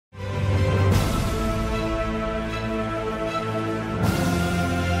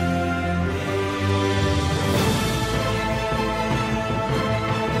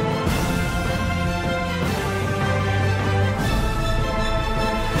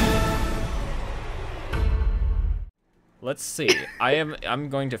Let's see. I'm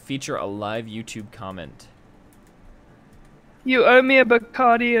going to feature a live YouTube comment. You owe me a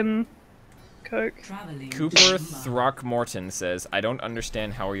Bacardi and Coke. Cooper Throckmorton says, I don't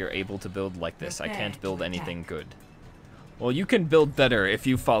understand how you're able to build like this. I can't build anything good. Well, you can build better if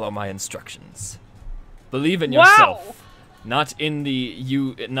you follow my instructions. Believe in yourself. Wow. Not in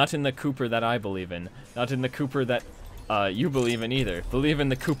the Cooper that I believe in. Not in the Cooper that you believe in either. Believe in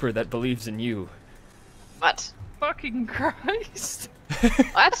the Cooper that believes in you. What? Fucking Christ.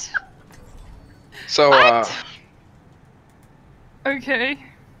 What? So, What? Okay.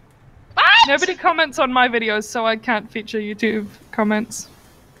 What? Nobody comments on my videos, so I can't feature YouTube comments.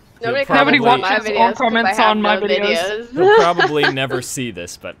 Nobody Nobody comments on my watches or videos 'cause comments I have on my no videos. You'll probably never see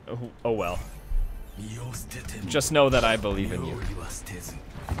this, but oh well. Just know that I believe in you.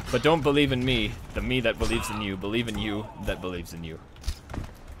 But don't believe in me, the me that believes in you. Believe in you that believes in you.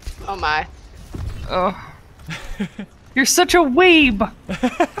 Oh my. Oh. You're such a weeb!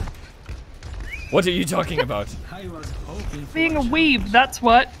 What are you talking about? Being a weeb, that's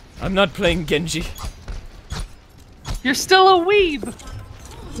what. I'm not playing Genji. You're still a weeb!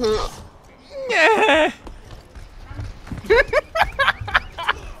 Yeah.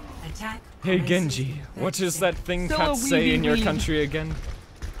 Hey Genji, what is that thing Still cats a say in your weeby weeb. country again?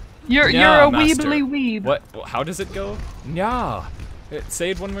 You're Nya, a master. weebly weeb. What? How does it go? Nya. Say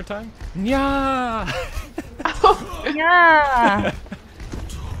it one more time. Nya. Yeah.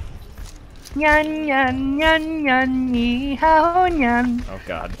 Nyan nyan nyan nyan ni hao nyan. Oh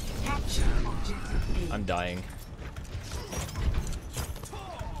god. I'm dying.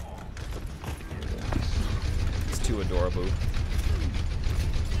 It's too adorable.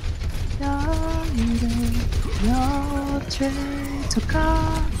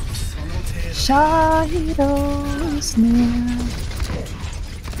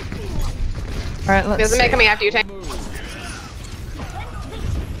 Alright, let's Doesn't see. make me after you take.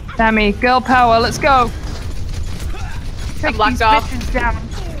 Sammy, girl power, let's go. Take blocked these off. bitches down.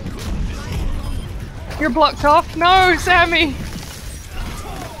 You're blocked off? No, Sammy!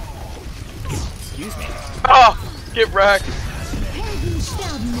 Excuse me. oh, get wrecked.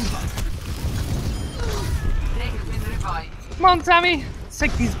 Come on, Sammy!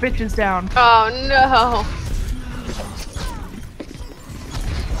 Take these bitches down. Oh no.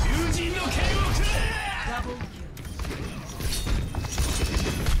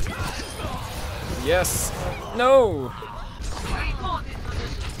 Yes. No.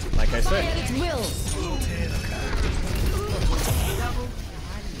 Like I said.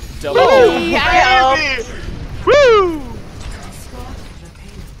 Double Oh, kill. yeah. Woo!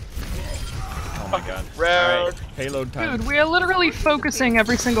 Oh my god. Round. Alright, payload time. Dude, we are literally focusing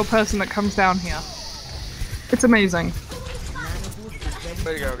every single person that comes down here. It's amazing.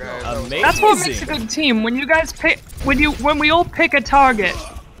 Way to go, guys. Amazing. That's what makes a good team. When you guys pick, when we all pick a target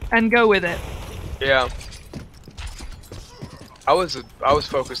and go with it. Yeah. I was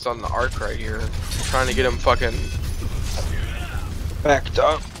focused on the arc right here, trying to get him fucking backed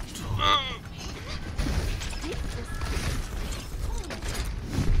up.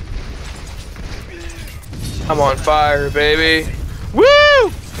 I'm on fire, baby. Woo!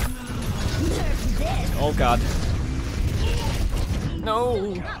 Oh god.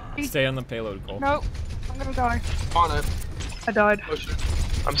 No. Stay on the payload, Cole. Nope, I'm gonna die. On it. I died. Push it.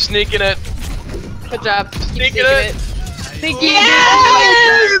 I'm sneaking it. Good job. Keep Sneaking sneaking it. Sneaky!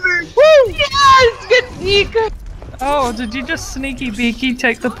 Yes! Woo! Yes! Good sneak! Oh, did you just sneaky beaky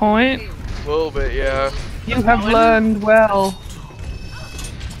take the point? A little bit, yeah. You have learned well.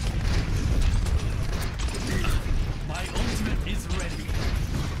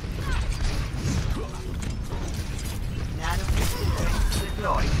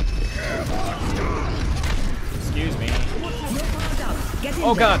 Excuse me.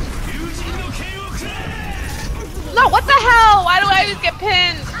 Oh god. No, what the hell? Why do I always get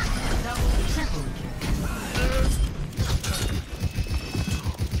pinned?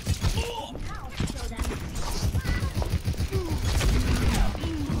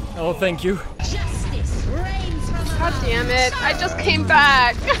 Oh, thank you. God damn it. I just came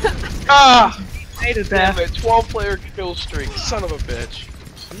back. Ah! Made it Damn there. it, 12-player kill streak, son of a bitch.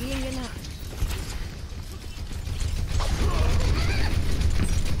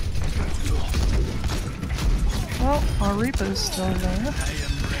 Well, our Reaper's still there.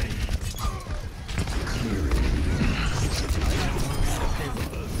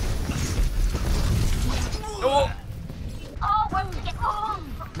 Oh.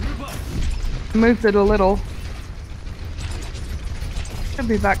 Moved it a little. Should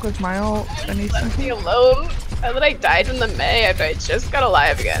be back with my ult. I need Left me something. alone. And then I died from the May after I just got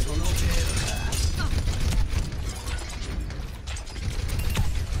alive again.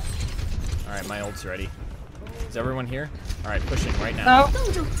 Alright, my ult's ready. Is everyone here? Alright, pushing right now. No.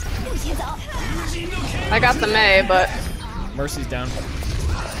 I got the Mei, but Mercy's down.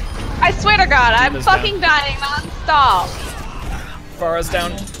 I swear to God, I'm Diva's fucking dying non-stop. Farah's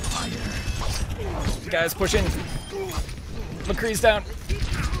down. Guys, push in. McCree's down.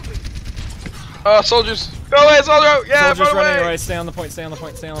 Soldiers. Go away, soldier! Yeah, Soldiers run running away! away. Stay on the point, stay on the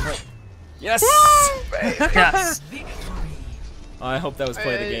point, stay on the point. Yes! Yes. Oh, I hope that was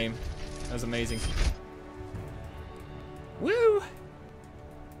play of the game. That was amazing. Woo!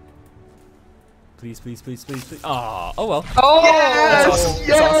 Please, please, please, please, please. Aw, oh well. Oh. Yes! That's awesome.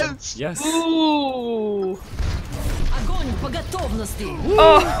 Yes! That's awesome. Yes. Ooh. Огонь по готовности.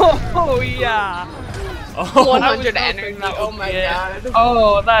 Oh yeah. Oh, 100 hoping energy. that Oh would my be it. God.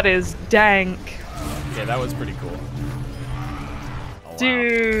 Oh, that is dank. yeah, that was pretty cool. Oh, wow.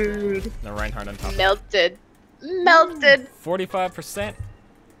 Dude. No, Reinhardt on top. Melted. Melted. 45%.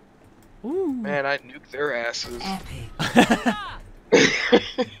 Ooh. Man, I nuked their asses. Epic.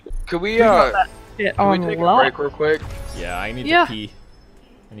 Could we, Shit can on we take a lock. break real quick? Yeah, I need Yeah. to pee.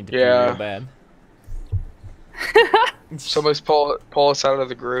 I need to pee Yeah. real bad. Somebody's pull us out of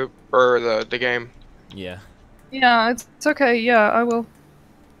the group, or the game. Yeah. Yeah, it's okay. Yeah, I will.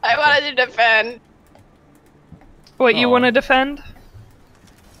 I wanted to defend. What, you Aw. want to defend?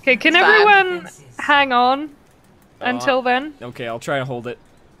 Okay, can Fine. everyone hang on until then? Okay, I'll try to hold it.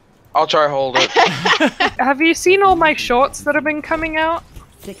 I'll try to hold it. Have you seen all my shorts that have been coming out?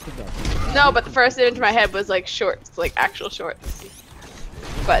 No, but the first image in my head was like shorts, like actual shorts.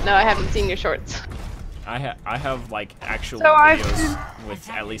 But no, I haven't seen your shorts. I have like actual So I've videos with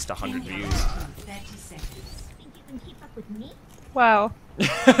at least 100 views. Wow.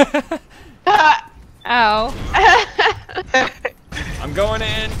 Ow. I'm going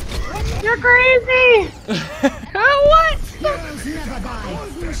in. You're crazy! What?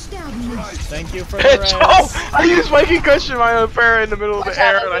 Thank you for the Bitch! res. Oh! I used my concussion my own parrot in the middle of Watch the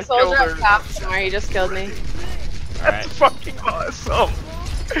air out, and I there's a soldier killed up her. top somewhere. He just killed me. Alright, That's fucking awesome.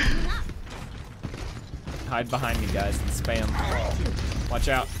 hide behind me, guys, and spam. Watch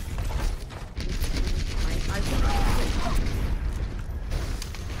out.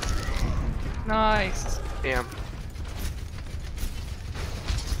 Nice. Damn.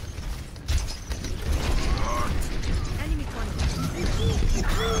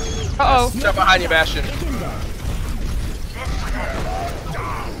 Uh-oh. Jump behind you, Bastion.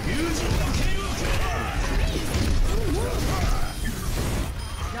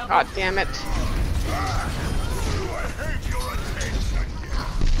 God damn it.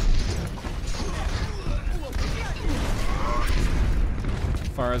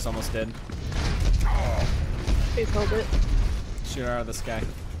 Farah's almost dead. Please hold it. Shoot her out of the sky.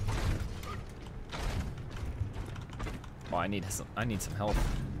 Oh, I need some help.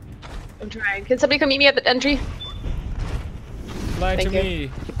 I'm trying. Can somebody come meet me at the entry? Lie to Thank you.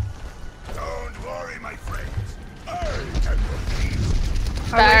 me. Don't worry, my friends.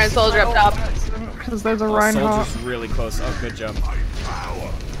 Fire and soldier up top. Because there's a Oh, Reinhardt. soldier's really close. Oh, good job.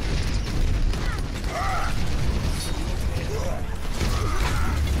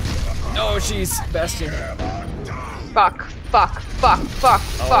 No, she's Bastion. Fuck, fuck, fuck, fuck,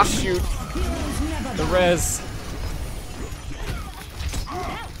 Oh, fuck. shoot. The res.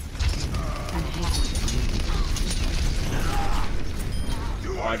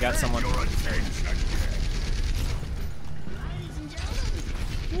 Oh, I got someone.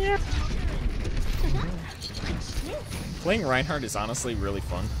 Yeah. Playing Reinhardt is honestly really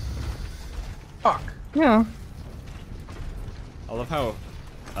fun. Fuck. Yeah. I love how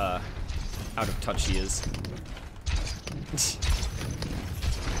out of touch he is.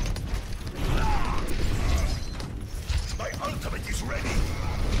 My ultimate is ready.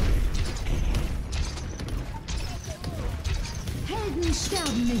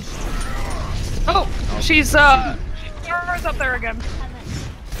 Oh, she's Yara's up there again.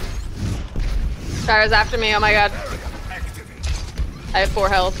 Fire's after me, oh my god. I have 4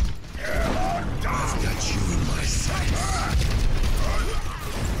 health.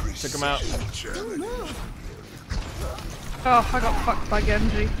 Took him out. Oh, I got fucked by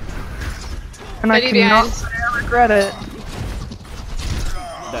Genji. And I I do cannot behind. say I regret it.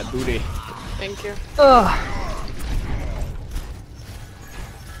 That booty. Thank you. Ugh.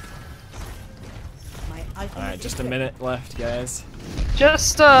 Alright, just a minute left, guys.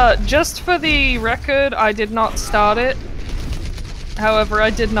 Just for the record, I did not start it. However, I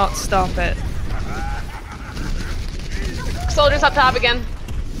did not stop it. Soldiers up top again.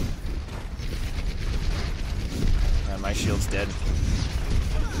 My shield's dead.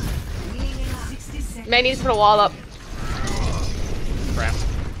 May needs to put a wall up. Crap.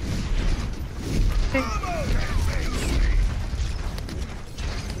 I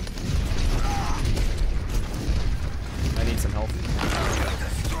need some help.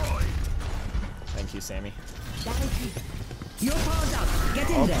 Thank you, Sammy. You're powered up. Get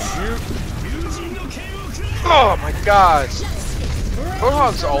in there. Oh my god!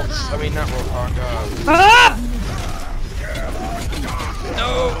 Roadhog's ults. I mean, not Roadhog. Ah!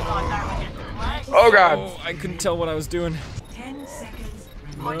 No! Oh god! Oh, I couldn't tell what I was doing. 10 seconds.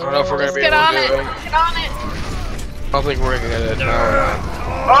 I don't know if we're gonna be Get able on to it! do it. Get on it! I don't think we're gonna get it. No.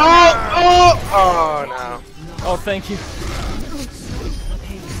 Oh no. Oh, thank you.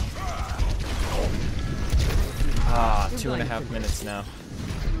 Ah, 2.5 minutes now.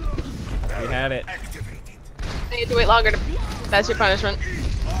 We had it. I need to wait longer to... That's your punishment.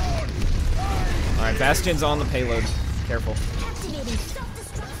 Alright, Bastion's on the payload. Careful.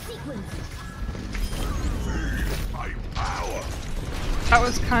 That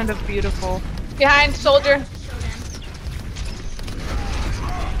was kind of beautiful. Behind, soldier.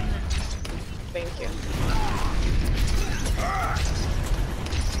 Thank you.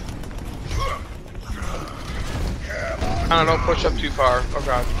 Don't push up too far. Oh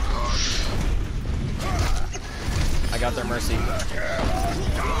god. I got their mercy.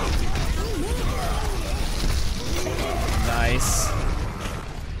 Nice.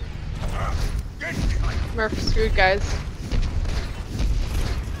 Murph screwed, guys.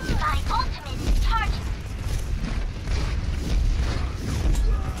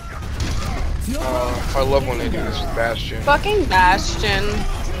 I love when they do this with Bastion. Fucking Bastion.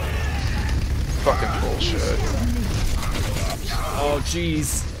 Fucking bullshit. Oh,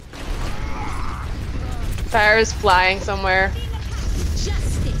 jeez. Fire is flying somewhere.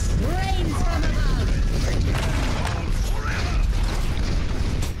 Justice reigns from above.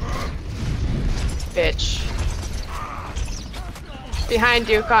 Bitch. Behind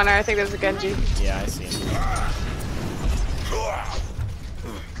you, Connor. I think there's a Genji. Yeah, I see him.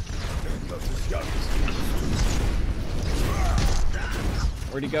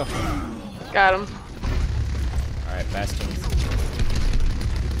 Where'd he go? Got him. Alright, Bastion.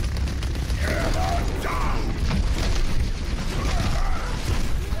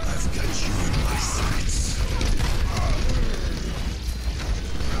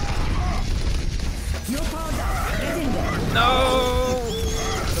 You're powered up. Get in there. No!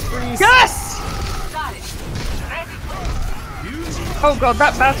 The freeze! Yes! Oh god,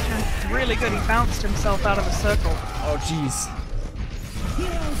 that Bastion's really good. He bounced himself out of a circle. Oh, jeez.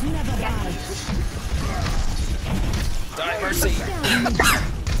 Heroes never die. Die, Mercy!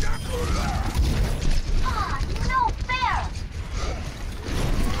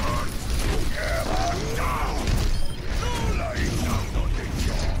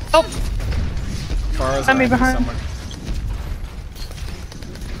 Oh! Farah's Let me around here behind. somewhere.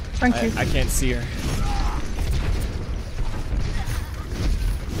 Thank you. I can't see her.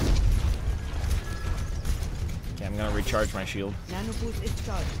 Okay, I'm gonna recharge my shield. Nanoboost is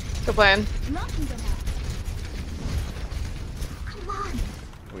charged. Good plan.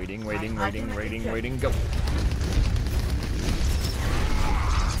 Waiting, waiting, go.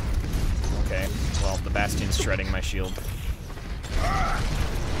 Okay, well, the Bastion's shredding my shield.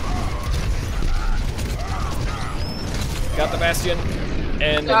 Got the Bastion,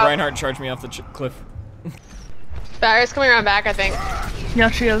 and Oh. Reinhardt charged me off the cliff. Fire's coming around back, I think. Yeah,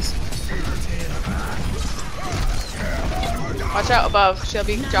 she is. Watch out above. She'll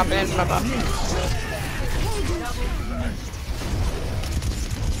be dropping in from above.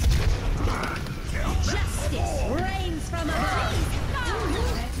 Justice reigns from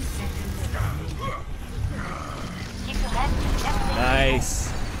above.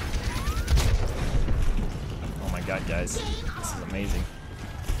 Nice. Oh my god, guys. This is amazing.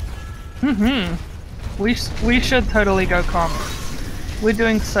 We should totally go comp. We're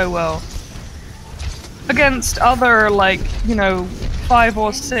doing so well. Against other, like, you know, 5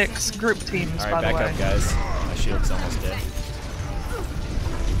 or 6 group teams, by Alright, the back way. up, guys. My shield's almost dead.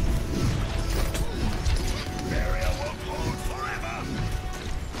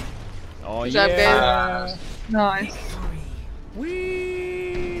 Oh, Good job, yeah. Nice.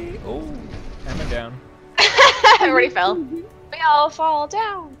 Whee! Oh, hammer down. Everybody fell. We all fall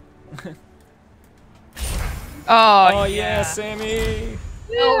down. Oh, yeah, Sammy!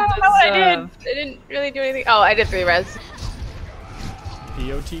 No, I did. I didn't really do anything. Oh, I did 3 res.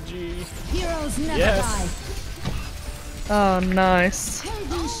 POTG. Heroes never Yes. Oh, nice. die.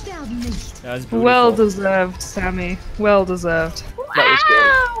 Helden sterben nicht. That was beautiful. Well deserved, Sammy. Well deserved. That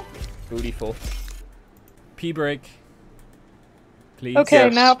was Beautiful. P break. Please. Okay,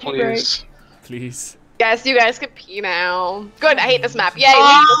 good. now Yes, pee break. please. Please. Yes, you guys can pee now. Good, I hate this map. Yay,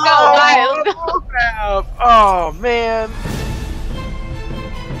 let's go, guys, let's go. Oh man.